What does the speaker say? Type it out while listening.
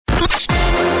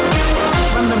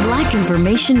Black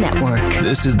Information Network.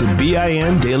 This is the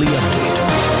BIN Daily Update.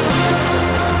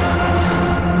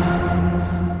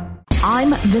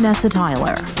 I'm Vanessa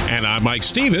Tyler. And I'm Mike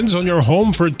Stevens on your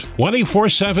home for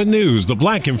 24/7 News, the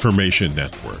Black Information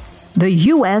Network. The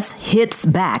U.S. hits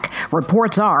back.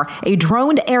 Reports are a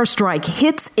drone airstrike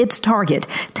hits its target,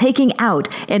 taking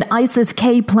out an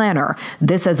ISIS-K planner.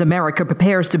 This as America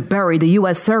prepares to bury the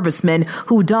U.S. servicemen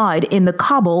who died in the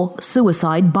Kabul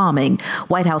suicide bombing.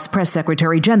 White House Press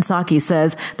Secretary Jen Psaki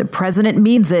says the president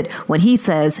means it when he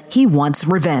says he wants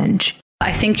revenge.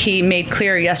 I think he made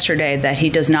clear yesterday that he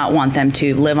does not want them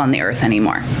to live on the earth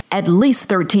anymore. At least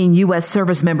 13 U.S.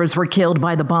 service members were killed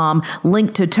by the bomb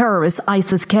linked to terrorist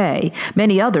ISIS-K.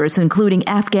 Many others, including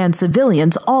Afghan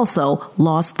civilians, also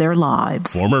lost their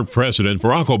lives. Former President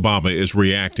Barack Obama is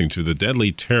reacting to the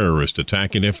deadly terrorist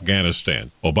attack in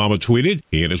Afghanistan. Obama tweeted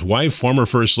he and his wife, former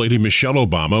First Lady Michelle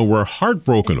Obama, were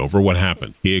heartbroken over what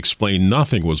happened. He explained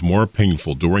nothing was more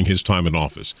painful during his time in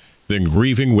office than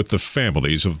grieving with the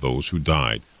families of those who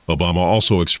died. Obama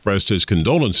also expressed his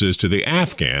condolences to the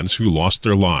Afghans who lost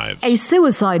their lives. A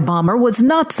suicide bomber was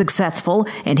not successful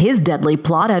in his deadly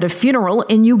plot at a funeral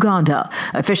in Uganda.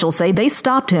 Officials say they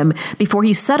stopped him before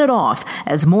he set it off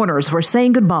as mourners were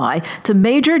saying goodbye to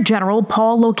Major General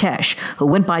Paul Lokesh, who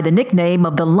went by the nickname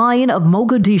of the Lion of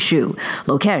Mogadishu.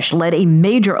 Lokesh led a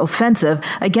major offensive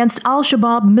against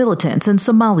al-Shabaab militants in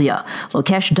Somalia.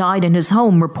 Lokesh died in his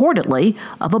home, reportedly,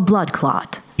 of a blood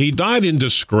clot. He died in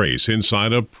disgrace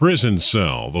inside a prison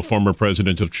cell. The former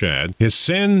president of Chad,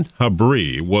 Hissène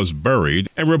Habré, was buried,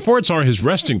 and reports are his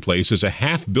resting place is a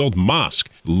half-built mosque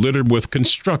littered with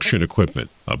construction equipment.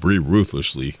 Habré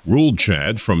ruthlessly ruled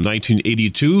Chad from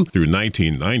 1982 through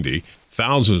 1990.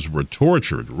 Thousands were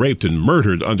tortured, raped, and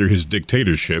murdered under his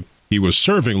dictatorship. He was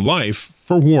serving life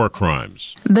for war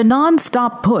crimes. The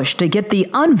nonstop push to get the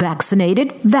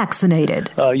unvaccinated vaccinated.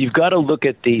 You've got to look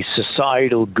at the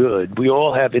societal good. We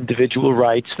all have individual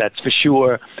rights, that's for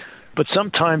sure. But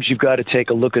sometimes you've got to take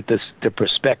a look at the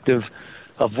perspective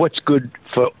of what's good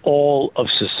for all of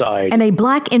society. And a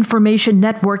Black Information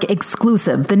Network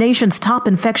exclusive, the nation's top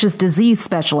infectious disease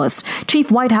specialist,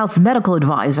 Chief White House Medical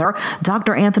Advisor,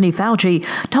 Dr. Anthony Fauci,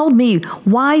 told me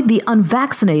why the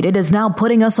unvaccinated is now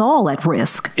putting us all at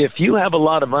risk. If you have a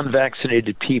lot of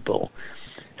unvaccinated people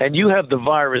and you have the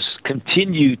virus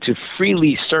continue to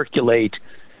freely circulate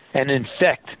and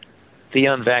infect the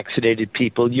unvaccinated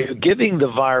people, you're giving the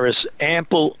virus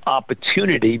ample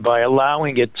opportunity by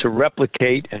allowing it to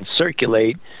replicate and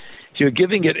circulate. You're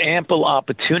giving it ample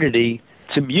opportunity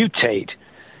to mutate.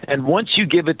 And once you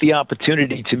give it the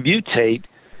opportunity to mutate,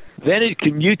 then it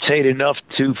can mutate enough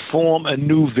to form a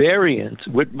new variant,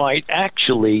 which might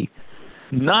actually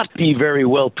not be very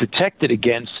well protected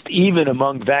against, even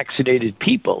among vaccinated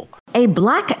people. A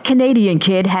Black Canadian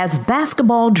kid has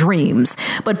basketball dreams,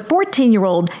 but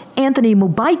 14-year-old Anthony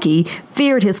Mubaiki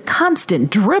feared his constant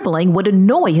dribbling would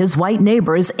annoy his white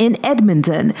neighbors in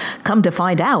Edmonton. Come to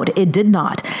find out, it did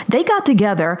not. They got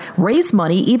together, raised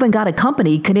money, even got a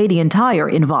company, Canadian Tire,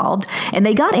 involved, and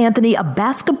they got Anthony a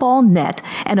basketball net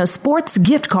and a sports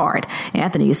gift card.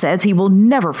 Anthony says he will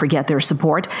never forget their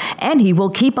support, and he will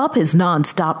keep up his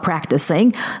nonstop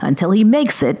practicing until he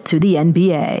makes it to the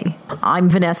NBA. I'm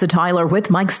Vanessa Tyler with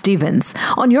Mike Stevens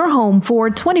on your home for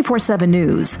 24/7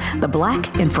 News, the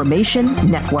Black Information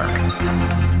Network.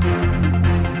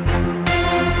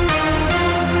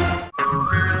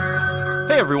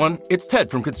 Hey everyone, it's Ted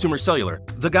from Consumer Cellular,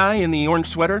 the guy in the orange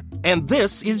sweater, and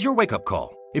this is your wake-up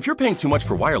call. If you're paying too much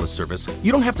for wireless service,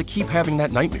 you don't have to keep having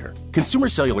that nightmare. Consumer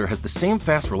Cellular has the same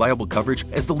fast, reliable coverage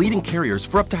as the leading carriers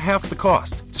for up to half the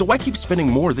cost. So why keep spending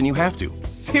more than you have to?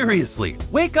 Seriously,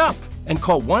 wake up and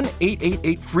call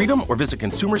 1-888-FREEDOM or visit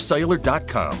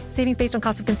consumercellular.com. Savings based on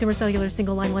cost of Consumer Cellular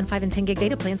single line 1, 5, and 10 gig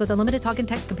data plans with unlimited talk and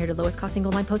text compared to lowest cost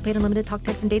single line postpaid unlimited talk,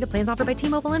 text, and data plans offered by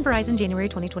T-Mobile and Verizon January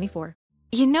 2024.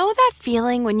 You know that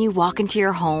feeling when you walk into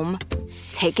your home,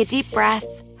 take a deep breath,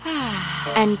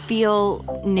 and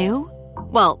feel new?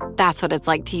 Well, that's what it's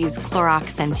like to use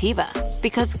Clorox Scentiva.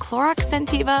 Because Clorox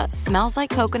Scentiva smells like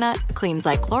coconut, cleans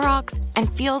like Clorox, and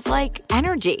feels like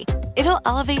energy. It'll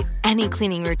elevate any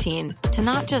cleaning routine to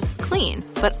not just clean,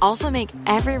 but also make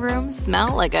every room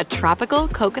smell like a tropical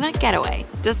coconut getaway.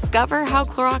 Discover how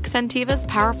Clorox Scentiva's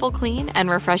powerful clean and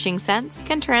refreshing scents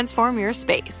can transform your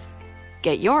space.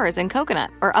 Get yours in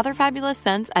coconut or other fabulous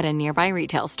scents at a nearby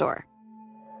retail store.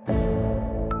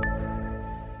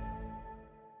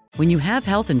 When you have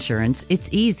health insurance, it's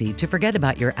easy to forget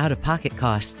about your out-of-pocket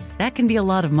costs. That can be a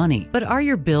lot of money. But are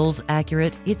your bills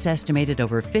accurate? It's estimated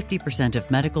over 50% of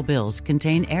medical bills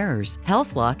contain errors.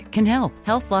 HealthLock can help.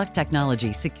 HealthLock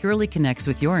technology securely connects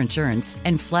with your insurance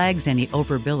and flags any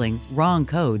overbilling, wrong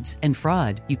codes, and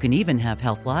fraud. You can even have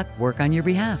HealthLock work on your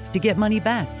behalf to get money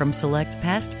back from select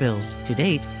past bills. To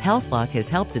date, HealthLock has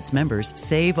helped its members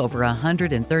save over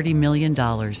 $130 million.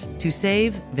 To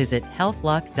save, visit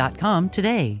healthlock.com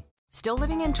today. Still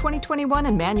living in 2021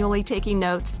 and manually taking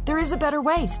notes? There is a better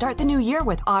way. Start the new year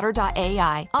with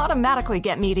Otter.ai. Automatically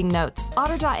get meeting notes.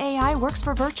 Otter.ai works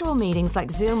for virtual meetings like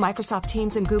Zoom, Microsoft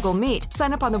Teams, and Google Meet.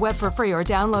 Sign up on the web for free or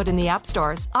download in the app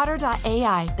stores.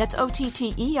 Otter.ai. That's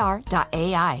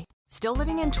OTTER.ai. Still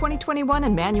living in 2021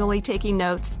 and manually taking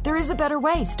notes? There is a better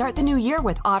way. Start the new year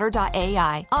with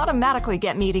Otter.ai. Automatically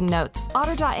get meeting notes.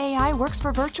 Otter.ai works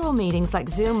for virtual meetings like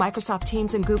Zoom, Microsoft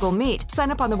Teams, and Google Meet. Sign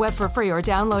up on the web for free or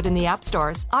download in the app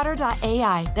stores.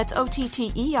 Otter.ai. That's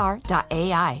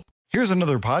OTTER.ai. Here's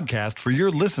another podcast for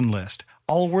your listen list.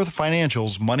 Allworth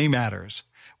Financial's Money Matters.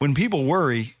 When people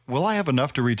worry, will I have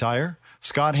enough to retire?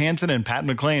 Scott Hansen and Pat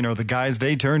McClain are the guys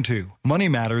they turn to. Money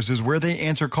Matters is where they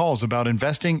answer calls about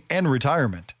investing and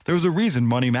retirement. There's a reason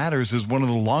Money Matters is one of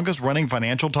the longest-running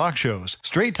financial talk shows.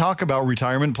 Straight talk about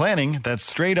retirement planning that's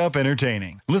straight up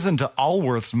entertaining. Listen to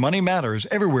Allworth's Money Matters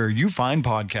everywhere you find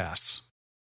podcasts.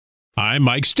 I'm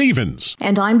Mike Stevens.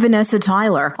 And I'm Vanessa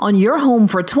Tyler on your home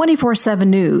for 24/7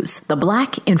 News, the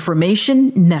Black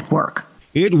Information Network.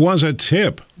 It was a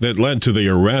tip that led to the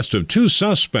arrest of two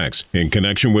suspects in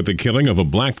connection with the killing of a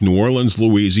black New Orleans,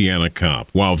 Louisiana cop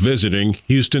while visiting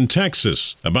Houston,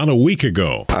 Texas about a week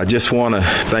ago. I just want to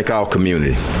thank our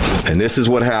community. And this is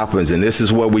what happens, and this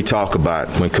is what we talk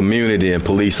about when community and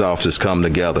police officers come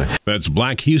together. That's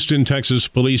Black Houston, Texas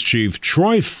Police Chief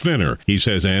Troy Finner. He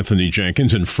says Anthony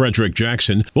Jenkins and Frederick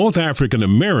Jackson, both African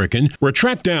American, were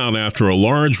tracked down after a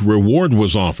large reward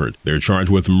was offered. They're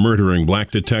charged with murdering Black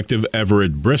Detective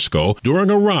Everett Briscoe during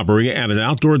a robbery at an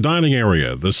outdoor dining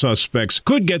area. The suspects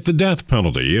could get the death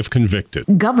penalty if convicted.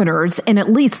 Governors in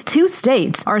at least 2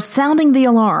 states are sounding the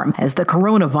alarm as the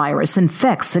coronavirus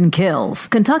infects and kills.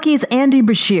 Kentucky's Andy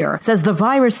Beshear says the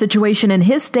virus situation in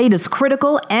his state is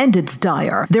critical and it's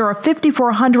dire. There are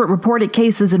 5,400 reported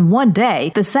cases in one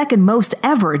day, the second most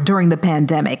ever during the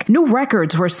pandemic. New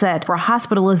records were set for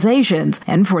hospitalizations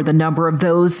and for the number of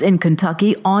those in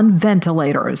Kentucky on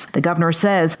ventilators. The governor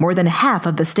says more than half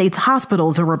of the state's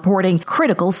hospitals are reporting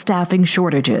critical staffing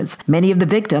shortages. Many of the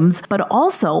victims, but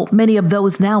also many of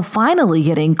those now finally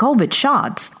getting COVID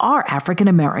shots, are African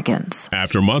Americans.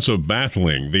 After months of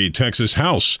battling, the Texas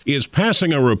House is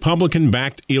passing a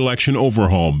Republican-backed election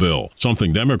overhaul bill,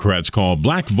 something Democrats call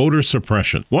black voter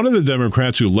suppression. One of the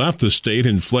Democrats who left the state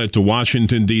and fled to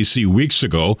Washington, D.C. weeks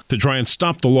ago to try and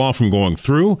stop the law from going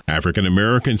through, African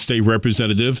American State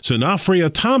Representative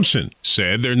Sanafria Thompson,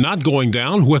 said they're not going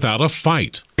down without a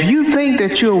fight. If you think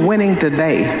that you're winning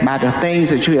today by the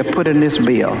things that you have put in this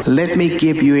bill, let me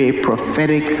give you a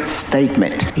prophetic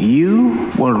statement. You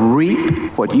will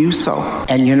reap what you sow.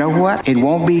 And you know what? It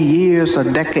won't be years or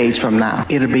decades from now.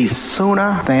 It'll be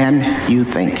sooner than you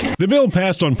think. The bill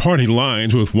passed on party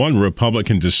lines with one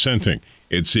Republican dissenting.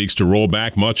 It seeks to roll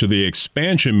back much of the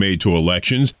expansion made to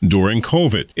elections during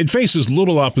COVID. It faces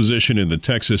little opposition in the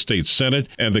Texas State Senate,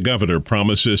 and the governor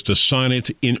promises to sign it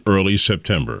in early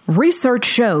September. Research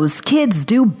shows kids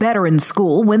do better in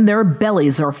school when their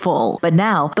bellies are full. But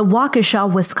now, the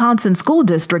Waukesha, Wisconsin School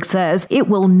District says it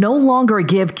will no longer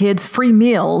give kids free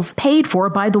meals paid for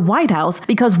by the White House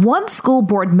because one school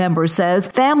board member says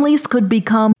families could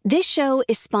become... This show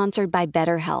is sponsored by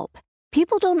BetterHelp.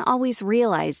 People don't always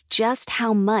realize just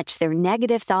how much their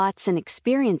negative thoughts and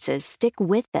experiences stick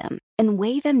with them and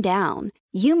weigh them down.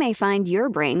 You may find your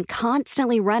brain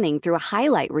constantly running through a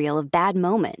highlight reel of bad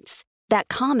moments. That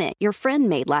comment your friend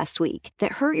made last week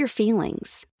that hurt your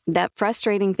feelings. That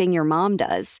frustrating thing your mom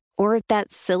does. Or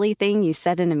that silly thing you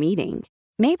said in a meeting.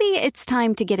 Maybe it's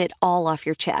time to get it all off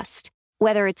your chest.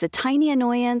 Whether it's a tiny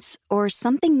annoyance or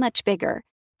something much bigger,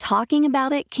 talking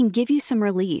about it can give you some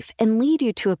relief and lead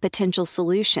you to a potential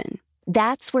solution.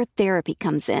 That's where therapy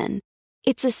comes in.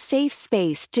 It's a safe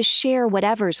space to share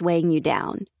whatever's weighing you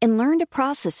down and learn to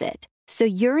process it so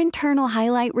your internal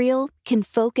highlight reel can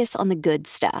focus on the good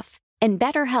stuff. And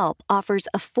BetterHelp offers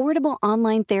affordable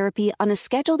online therapy on a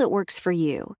schedule that works for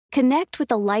you. Connect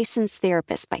with a licensed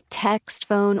therapist by text,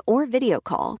 phone, or video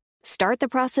call. Start the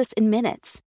process in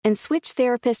minutes and switch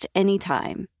therapist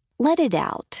anytime. Let it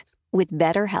out with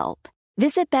BetterHelp.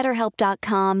 Visit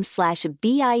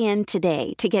BetterHelp.com/BIN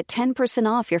today to get 10%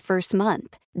 off your first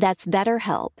month. That's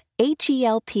BetterHelp,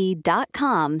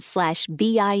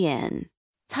 HELP.com/BIN.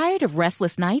 Tired of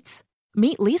restless nights?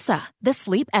 Meet Lisa, the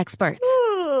sleep experts.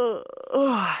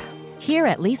 Here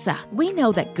at Lisa, we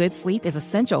know that good sleep is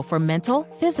essential for mental,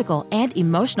 physical, and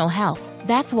emotional health.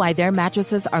 That's why their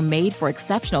mattresses are made for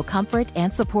exceptional comfort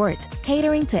and support,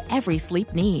 catering to every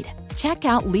sleep need. Check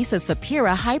out Lisa's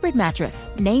Sapira Hybrid Mattress,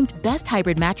 named Best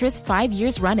Hybrid Mattress 5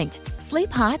 years running.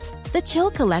 Sleep hot? The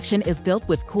Chill Collection is built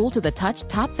with cool-to-the-touch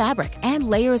top fabric and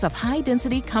layers of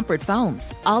high-density comfort foams,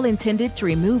 all intended to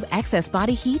remove excess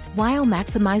body heat while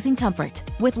maximizing comfort.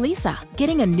 With Lisa,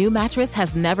 getting a new mattress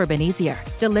has never been easier.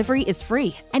 Delivery is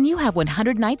free, and you have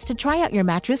 100 nights to try out your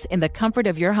mattress in the comfort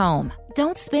of your home.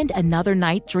 Don't spend another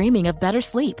night dreaming of better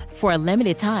sleep. For a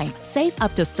limited time, save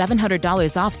up to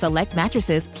 $700 off select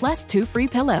mattresses plus 2 free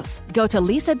pillows. Go to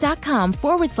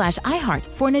lisa.com/iHeart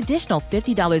for an additional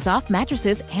 $50 off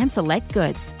mattresses and select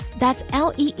goods. That's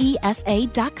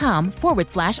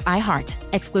LEESA.com/iHeart.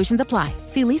 Exclusions apply.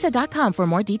 See lisa.com for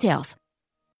more details.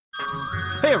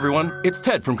 Hey everyone, it's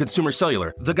Ted from Consumer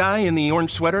Cellular, the guy in the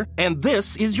orange sweater, and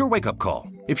this is your wake-up call.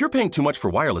 If you're paying too much for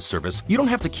wireless service, you don't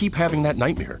have to keep having that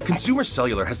nightmare. Consumer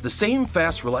Cellular has the same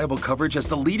fast, reliable coverage as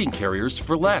the leading carriers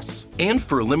for less. And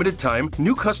for a limited time,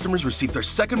 new customers receive their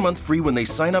second month free when they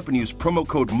sign up and use promo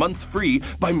code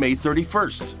MONTHFREE by May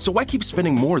 31st. So why keep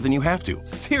spending more than you have to?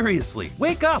 Seriously,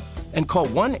 wake up and call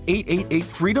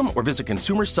 1-888-FREEDOM or visit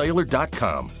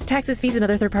consumercellular.com. Taxes, fees, and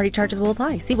other third-party charges will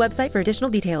apply. See website for additional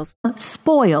details.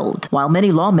 Spoiled. While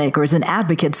many lawmakers and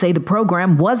advocates say the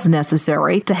program was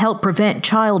necessary to help prevent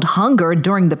child hunger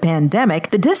during the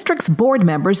pandemic, the district's board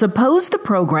members opposed the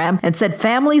program and said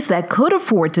families that could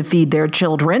afford to feed their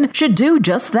children should do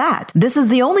just that. This is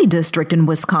the only district in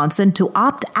Wisconsin to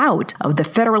opt out of the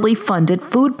federally funded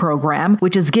food program,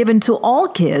 which is given to all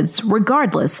kids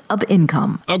regardless of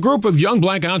income. A group of young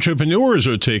black entrepreneurs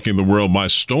are taking the world by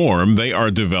storm. They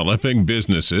are developing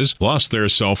businesses, plus their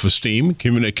self-esteem,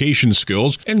 communication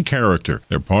skills, and character.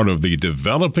 They're part of the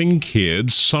Developing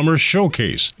Kids Summer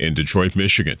Showcase in Detroit,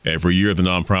 Michigan. Every year, the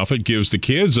nonprofit gives the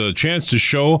kids a chance to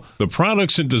show the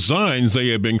products and designs they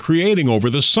have been creating over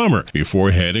the summer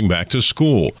before heading back to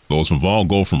school. Those involved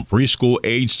go from preschool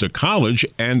age to college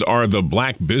and are the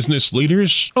black business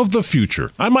leaders of the future.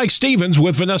 I'm Mike Stevens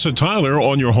with Vanessa Tyler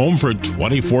on your home for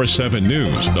 24/7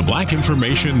 News, the Black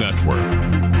Information Network.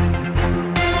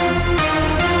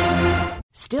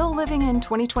 Still living in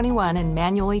 2021 and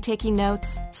manually taking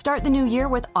notes? Start the new year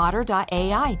with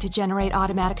Otter.ai to generate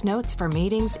automatic notes for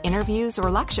meetings, interviews, or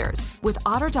lectures. With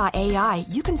Otter.ai,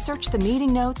 you can search the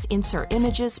meeting notes, insert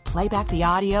images, play back the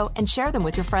audio, and share them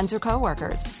with your friends or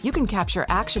coworkers. You can capture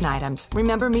action items,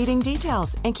 remember meeting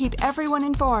details, and keep everyone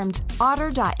informed.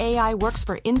 Otter.ai works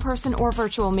for in-person or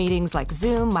virtual meetings like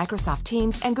Zoom, Microsoft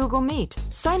Teams, and Google Meet.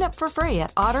 Sign up for free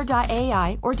at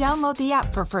Otter.ai or download the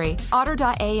app for free.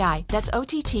 Otter.ai, that's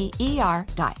OTTER.ai.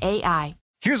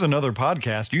 Here's another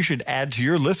podcast you should add to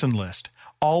your listen list.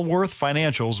 Allworth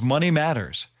Financial's Money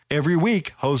Matters. Every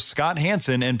week, hosts Scott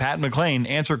Hansen and Pat McClain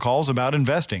answer calls about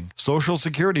investing, Social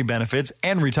Security benefits,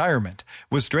 and retirement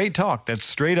with straight talk that's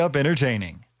straight up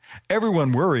entertaining.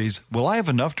 Everyone worries, will I have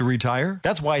enough to retire?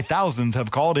 That's why thousands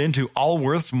have called into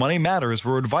Allworth's Money Matters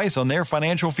for advice on their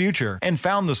financial future and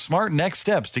found the smart next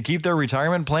steps to keep their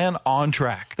retirement plan on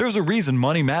track. There's a reason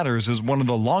Money Matters is one of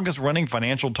the longest running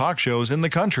financial talk shows in the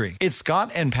country. It's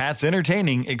Scott and Pat's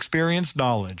entertaining, experienced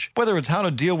knowledge. Whether it's how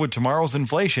to deal with tomorrow's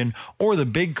inflation or the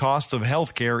big costs of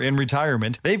healthcare in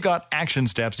retirement, they've got action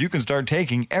steps you can start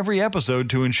taking every episode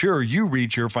to ensure you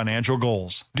reach your financial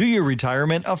goals. Do your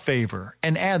retirement a favor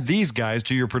and add these guys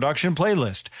to your production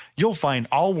playlist. You'll find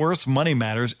Allworth's Money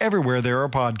Matters everywhere there are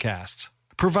podcasts.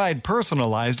 Provide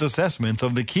personalized assessments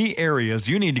of the key areas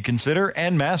you need to consider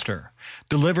and master.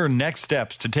 Deliver next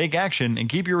steps to take action and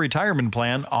keep your retirement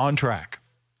plan on track.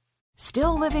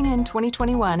 Still living in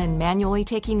 2021 and manually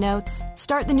taking notes?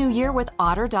 Start the new year with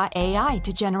Otter.ai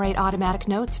to generate automatic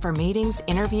notes for meetings,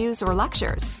 interviews, or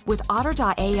lectures. With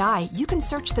Otter.ai, you can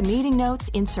search the meeting notes,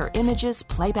 insert images,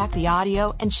 play back the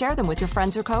audio, and share them with your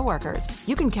friends or coworkers.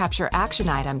 You can capture action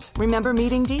items, remember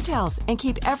meeting details, and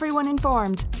keep everyone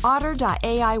informed.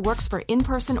 Otter.ai works for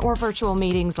in-person or virtual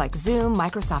meetings like Zoom,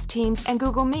 Microsoft Teams, and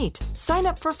Google Meet. Sign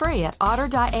up for free at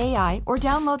Otter.ai or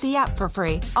download the app for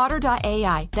free.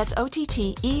 Otter.ai, that's OTTER.ai.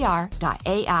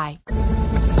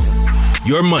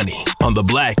 Your money on the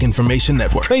Black Information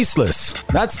Network. Faceless.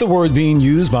 That's the word being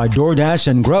used by DoorDash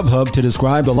and Grubhub to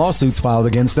describe the lawsuits filed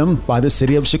against them by the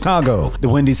city of Chicago. The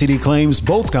Windy City claims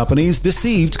both companies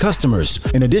deceived customers,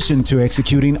 in addition to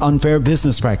executing unfair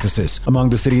business practices.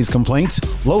 Among the city's complaints,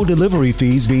 low delivery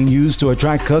fees being used to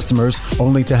attract customers,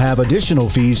 only to have additional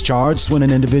fees charged when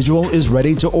an individual is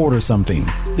ready to order something.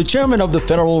 The chairman of the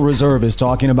Federal Reserve is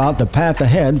talking about the path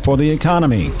ahead for the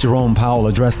economy. Jerome Powell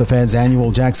addressed the Fed's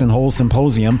annual Jackson Hole Symposium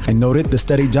and noted the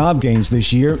steady job gains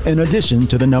this year in addition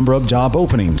to the number of job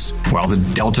openings. While the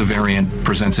Delta variant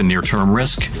presents a near-term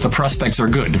risk, the prospects are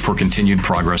good for continued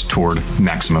progress toward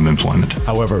maximum employment.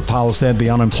 However, Powell said the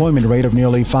unemployment rate of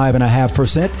nearly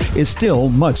 5.5% is still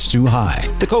much too high.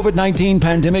 The COVID-19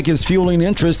 pandemic is fueling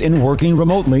interest in working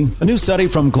remotely. A new study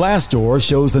from Glassdoor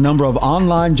shows the number of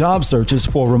online job searches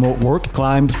for remote work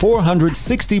climbed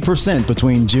 460%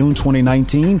 between June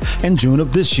 2019 and June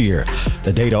of this year.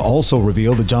 The data also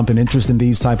reveal the jump in interest in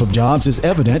these type of jobs is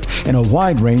evident in a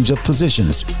wide range of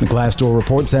positions. The Glassdoor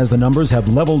report says the numbers have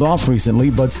leveled off recently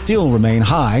but still remain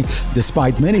high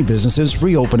despite many businesses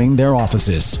reopening their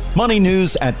offices. Money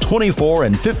news at 24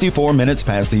 and 54 minutes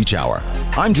past each hour.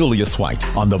 I'm Julius White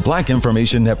on the Black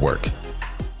Information Network.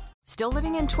 Still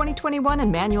living in 2021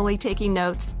 and manually taking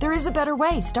notes? There is a better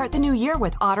way. Start the new year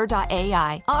with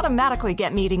Otter.ai. Automatically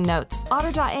get meeting notes.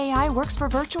 Otter.ai works for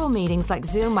virtual meetings like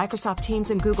Zoom, Microsoft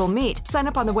Teams, and Google Meet. Sign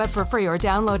up on the web for free or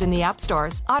download in the app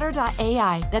stores.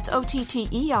 Otter.ai. That's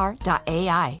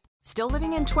OTTER.ai. Still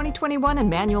living in 2021 and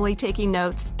manually taking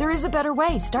notes? There is a better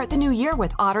way. Start the new year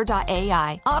with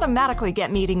Otter.ai. Automatically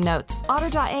get meeting notes.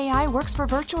 Otter.ai works for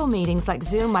virtual meetings like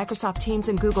Zoom, Microsoft Teams,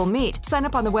 and Google Meet. Sign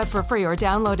up on the web for free or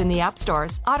download in the app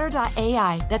stores.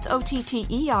 Otter.ai. That's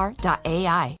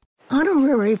OTTER.ai.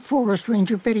 Honorary Forest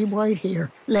Ranger Betty White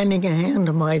here, lending a hand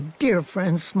to my dear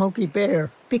friend Smokey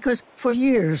Bear. Because for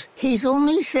years, he's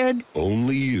only said,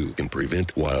 only you can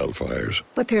prevent wildfires.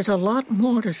 But there's a lot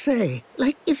more to say.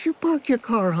 Like if you park your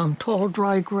car on tall,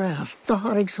 dry grass, the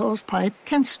hot exhaust pipe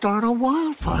can start a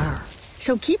wildfire.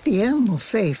 So keep the animals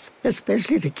safe,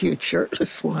 especially the cute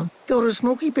shirtless one. Go to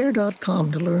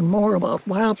SmokeyBear.com to learn more about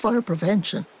wildfire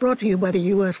prevention. Brought to you by the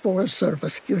U.S. Forest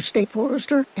Service, your state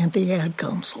forester, and the Ad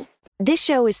Council. This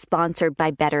show is sponsored by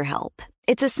BetterHelp.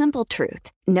 It's a simple truth.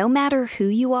 No matter who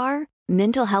you are,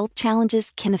 mental health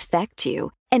challenges can affect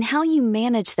you, and how you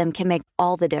manage them can make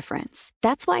all the difference.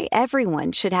 That's why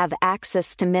everyone should have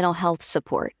access to mental health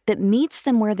support that meets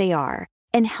them where they are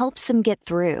and helps them get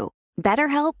through.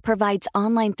 BetterHelp provides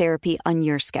online therapy on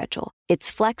your schedule.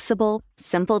 It's flexible,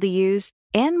 simple to use,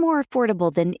 and more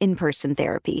affordable than in-person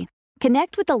therapy.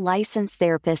 Connect with a licensed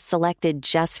therapist selected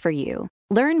just for you.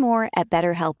 Learn more at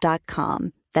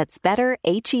BetterHelp.com. That's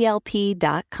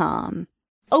BetterHelp.com.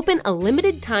 Open a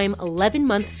limited-time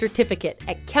 11-month certificate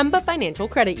at Kemba Financial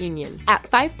Credit Union. At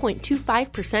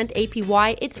 5.25%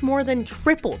 APY, it's more than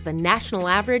triple the national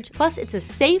average, plus it's a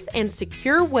safe and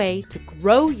secure way to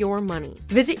grow your money.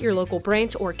 Visit your local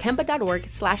branch or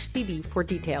kemba.org/cb for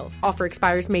details. Offer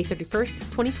expires May 31st,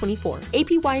 2024.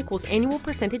 APY equals annual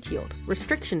percentage yield.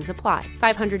 Restrictions apply.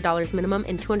 $500 minimum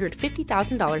and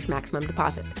 $250,000 maximum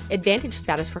deposit. Advantage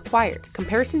status required.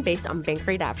 Comparison based on bank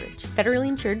rate average. Federally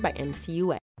insured by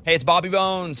NCUA. Hey, it's Bobby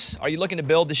Bones. Are you looking to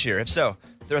build this year? If so,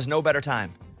 there is no better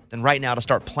time than right now to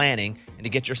start planning and to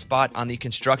get your spot on the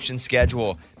construction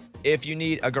schedule. If you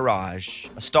need a garage,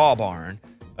 a stall barn,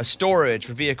 a storage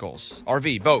for vehicles,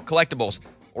 RV, boat, collectibles,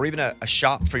 or even a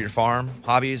shop for your farm,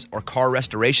 hobbies, or car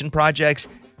restoration projects,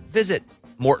 visit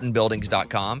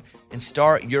MortonBuildings.com and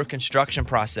start your construction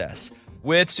process.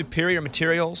 With superior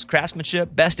materials,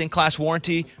 craftsmanship, best-in-class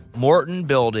warranty, Morton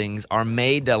Buildings are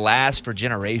made to last for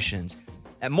generations.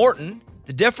 At Morton,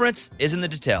 the difference is in the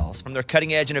details. From their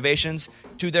cutting-edge innovations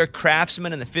to their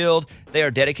craftsmen in the field, they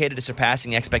are dedicated to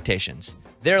surpassing expectations.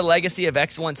 Their legacy of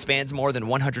excellence spans more than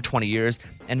 120 years,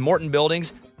 and Morton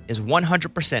Buildings is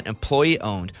 100%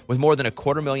 employee-owned with more than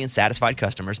 250,000 satisfied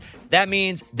customers. That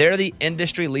means they're the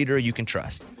industry leader you can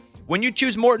trust. When you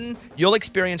choose Morton, you'll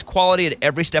experience quality at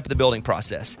every step of the building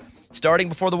process, starting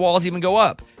before the walls even go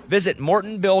up. Visit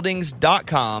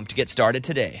MortonBuildings.com to get started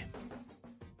today.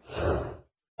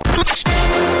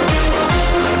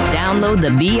 Download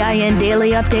the BIN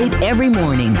Daily Update every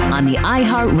morning on the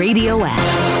iHeartRadio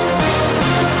app.